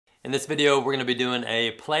In this video, we're going to be doing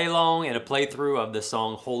a play-along and a playthrough of the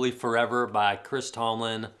song Holy Forever by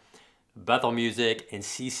Tomlin, Bethel Music, and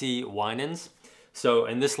CeCe Winans. So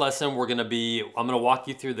in this lesson, I'm going to walk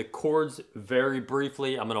you through the chords very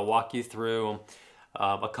briefly. I'm going to walk you through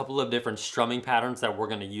a couple of different strumming patterns that we're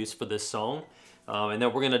going to use for this song. And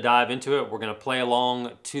then we're going to dive into it. We're going to play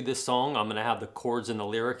along to this song. I'm going to have the chords and the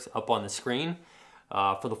lyrics up on the screen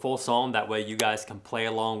for the full song. That way you guys can play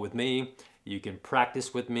along with me. You can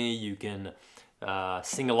practice with me, you can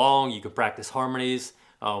sing along, you can practice harmonies,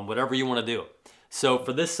 whatever you want to do. So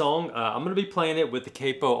for this song, I'm going to be playing it with the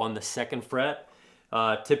capo on the 2nd fret.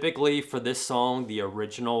 Typically for this song, the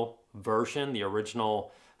original version, the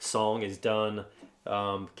original song is done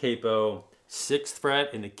capo 6th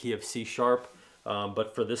fret in the key of C sharp.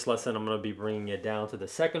 But for this lesson, I'm going to be bringing it down to the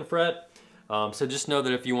 2nd fret. So just know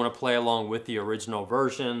that if you want to play along with the original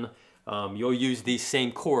version, you'll use these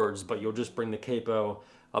same chords, but you'll just bring the capo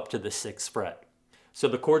up to the 6th fret. So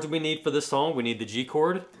the chords we need for this song, we need the G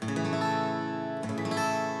chord.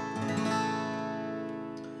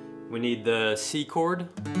 We need the C chord.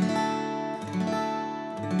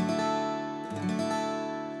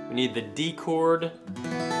 We need the D chord.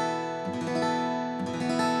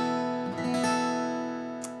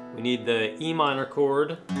 We need the E minor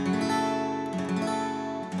chord.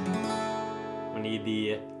 We need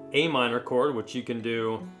the A minor chord, which you can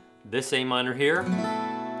do this A minor here.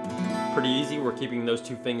 Pretty easy. We're keeping those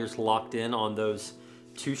 2 fingers locked in on those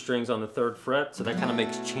 2 strings on the 3rd fret, so that kind of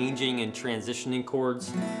makes changing and transitioning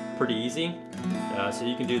chords pretty easy. So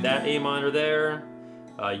you can do that A minor there.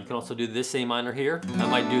 You can also do this A minor here. I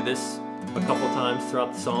might do this a couple times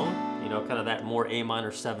throughout the song, you know, kind of that more A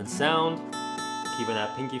minor 7 sound, keeping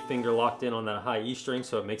that pinky finger locked in on that high E string,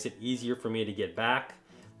 so it makes it easier for me to get back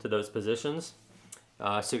to those positions.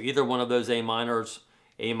 So either one of those A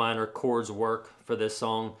minor chords work for this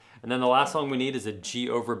song. And then the last song we need is a G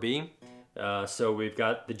over B. So we've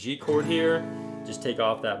got the G chord here. Just take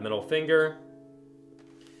off that middle finger,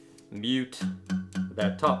 mute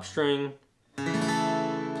that top string,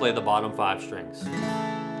 play the bottom 5 strings.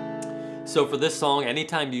 So for this song,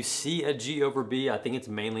 anytime you see a G over B, I think it's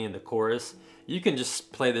mainly in the chorus, you can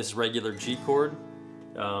just play this regular G chord.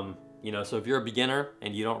 You know, so if you're a beginner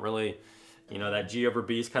and you don't really, you know, that G over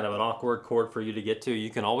B is kind of an awkward chord for you to get to, you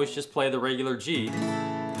can always just play the regular G,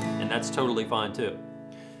 and that's totally fine too.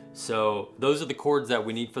 So those are the chords that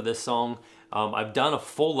we need for this song. I've done a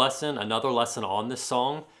full lesson, another lesson on this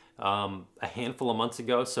song a handful of months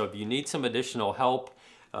ago. So if you need some additional help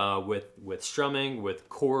with strumming, with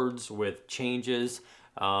chords, with changes,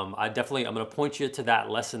 I'm going to point you to that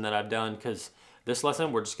lesson that I've done, because this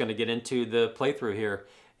lesson we're just going to get into the playthrough here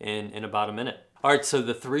in about a minute. All right, so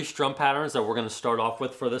the 3 strum patterns that we're going to start off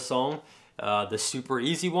with for this song, the super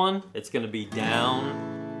easy one, it's going to be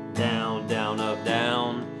down, down, down, up,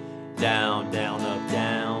 down, down, down, up,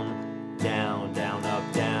 down, down, down,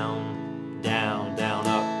 up, down, down, down,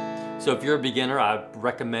 up. So if you're a beginner, I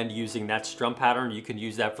recommend using that strum pattern. You can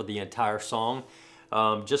use that for the entire song.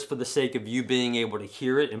 Just for the sake of you being able to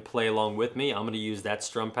hear it and play along with me, I'm going to use that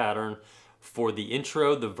strum pattern for the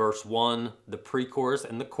intro, the verse 1, the pre-chorus,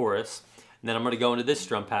 and the chorus. And then I'm going to go into this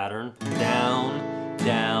strum pattern. Down,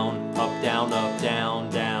 down, up, down, up, down,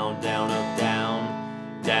 down, down, up,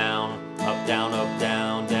 down, down, up, down, up,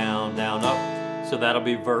 down, down, down, up. So that'll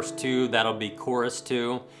be verse 2, that'll be chorus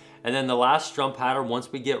 2. And then the last strum pattern,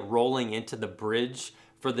 once we get rolling into the bridge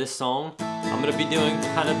for this song, I'm going to be doing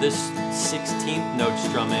kind of this 16th note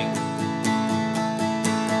strumming.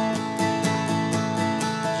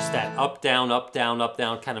 Just that up, down, up, down, up,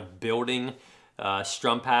 down kind of building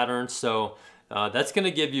strum pattern. So that's going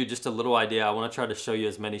to give you just a little idea. I want to try to show you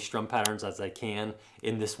as many strum patterns as I can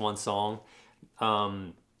in this one song.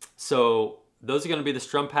 So those are going to be the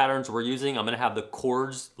strum patterns we're using. I'm going to have the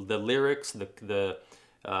chords, the lyrics, the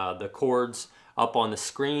chords up on the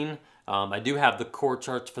screen. I do have the chord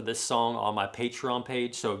charts for this song on my Patreon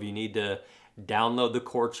page, so if you need to download the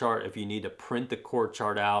chord chart, if you need to print the chord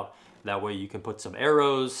chart out, that way you can put some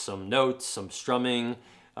arrows, some notes, some strumming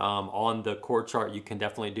on the chord chart, you can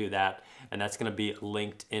definitely do that, and that's going to be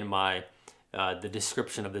linked in my the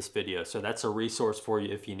description of this video. So that's a resource for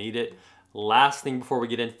you if you need it. Last thing before we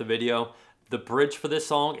get into the video, the bridge for this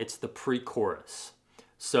song, it's the pre-chorus.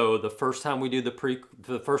 So the first time we do the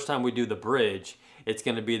bridge, it's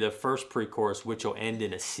going to be the first pre-chorus, which will end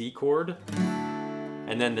in a C chord,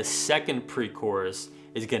 and then the second pre-chorus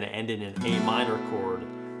is going to end in an A minor chord,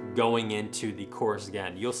 going into the chorus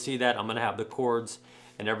again. You'll see that. I'm going to have the chords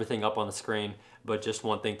and everything up on the screen, but just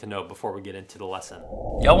one thing to note before we get into the lesson.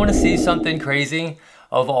 Y'all want to see something crazy?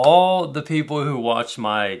 Of all the people who watch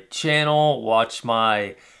my channel, watch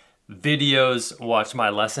my videos, watch my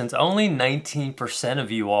lessons. Only 19% of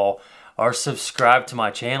you all are subscribed to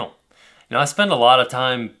my channel. You know, I spend a lot of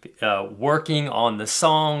time working on the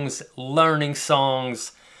songs, learning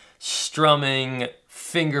songs, strumming,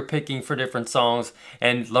 finger picking for different songs,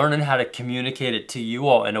 and learning how to communicate it to you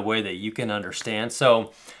all in a way that you can understand.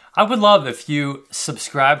 So I would love if you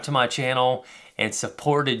subscribed to my channel and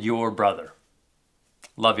supported your brother.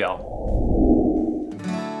 Love y'all.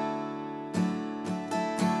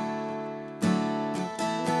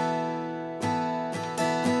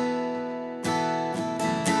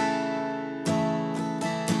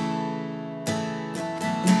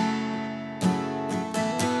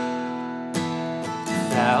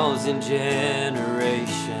 Thousand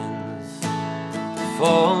generations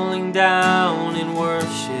falling down in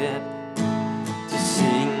worship to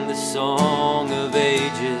sing the song of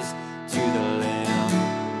ages to the Lamb.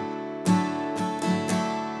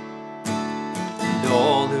 And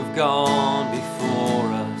all who've gone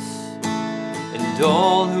before us and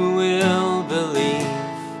all who will believe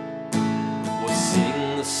will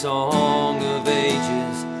sing the song of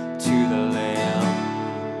ages to the Lamb.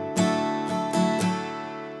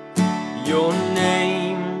 Your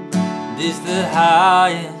name is the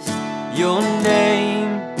highest, your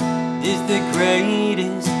name is the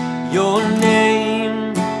greatest, your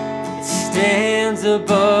name, it stands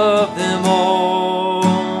above them all.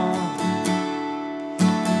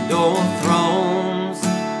 And all thrones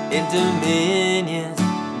and dominions,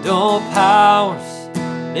 and all powers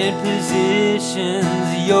and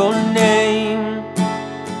positions, your name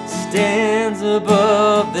stands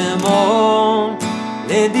above them all.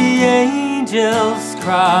 And the angels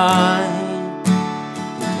cry,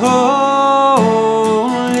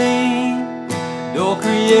 holy, and all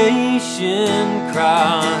creation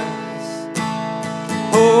cries,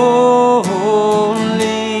 holy,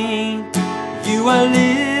 you are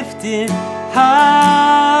lifted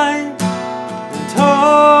high, and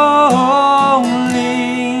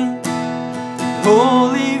holy,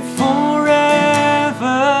 holy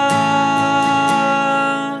forever.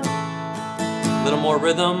 A little more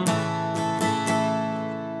rhythm.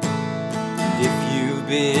 If you've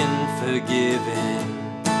been forgiven,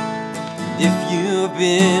 if you've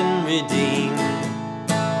been redeemed,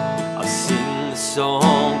 I'll sing the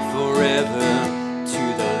song forever to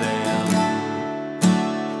the Lamb.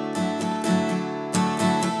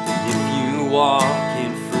 If you walk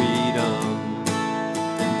in freedom,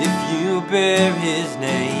 and if you bear His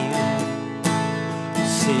name, I'll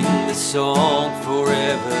sing the song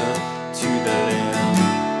forever to the Lamb.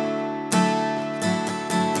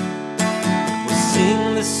 Sing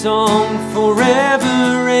the song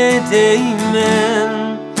forever and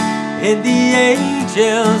amen. And the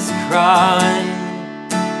angels cry,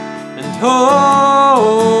 and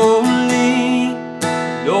holy,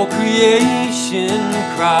 and all creation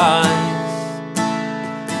cries,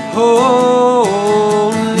 holy,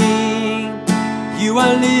 you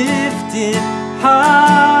are lifted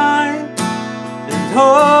high, and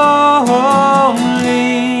holy,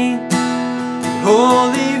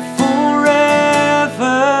 holy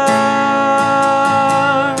forever.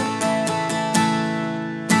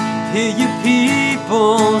 Hear your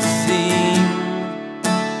people sing,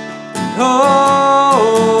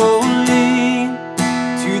 holy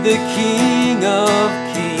to the King of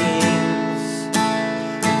Kings,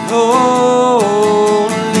 holy,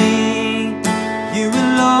 you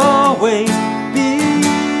will always be,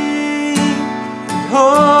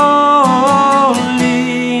 holy,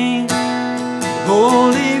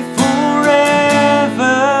 holy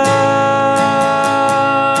forever.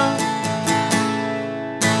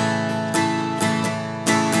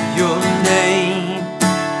 Your name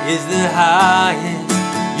is the highest,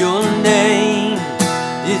 your name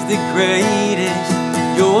is the greatest,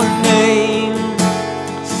 your name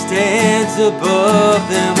stands above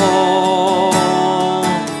them all.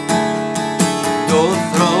 Your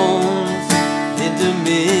thrones and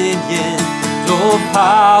dominion, your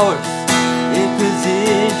powers and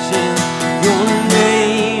position, your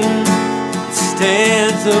name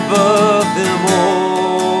stands above them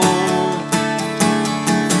all.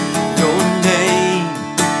 Your name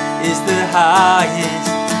is the highest,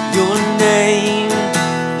 your name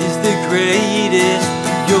is the greatest,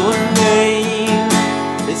 your name,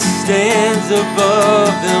 it stands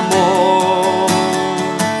above them all.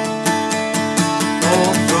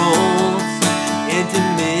 All thrones and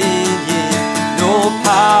dominion, no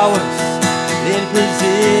powers and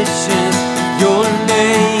positions, your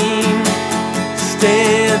name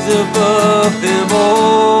stands above them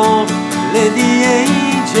all. Let the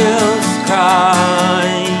angels cry,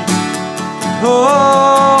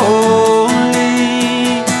 holy,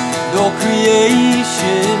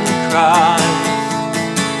 creation cries,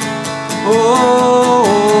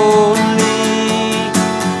 holy,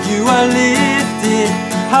 you are lifted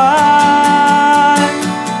high,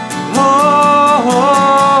 holy,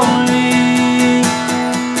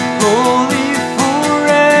 holy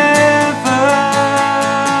forever.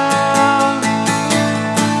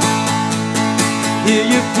 Hear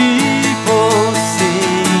your people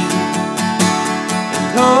sing, and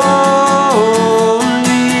holy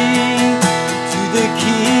to the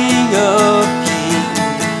King of Kings.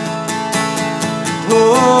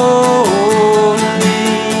 Holy,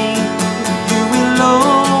 you will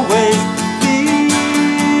always be.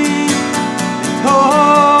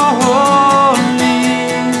 Holy,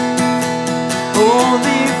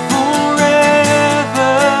 holy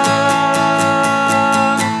forever.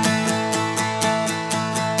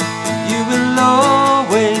 You will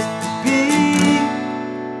always be,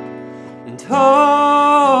 and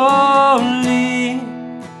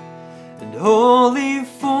holy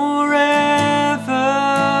forever.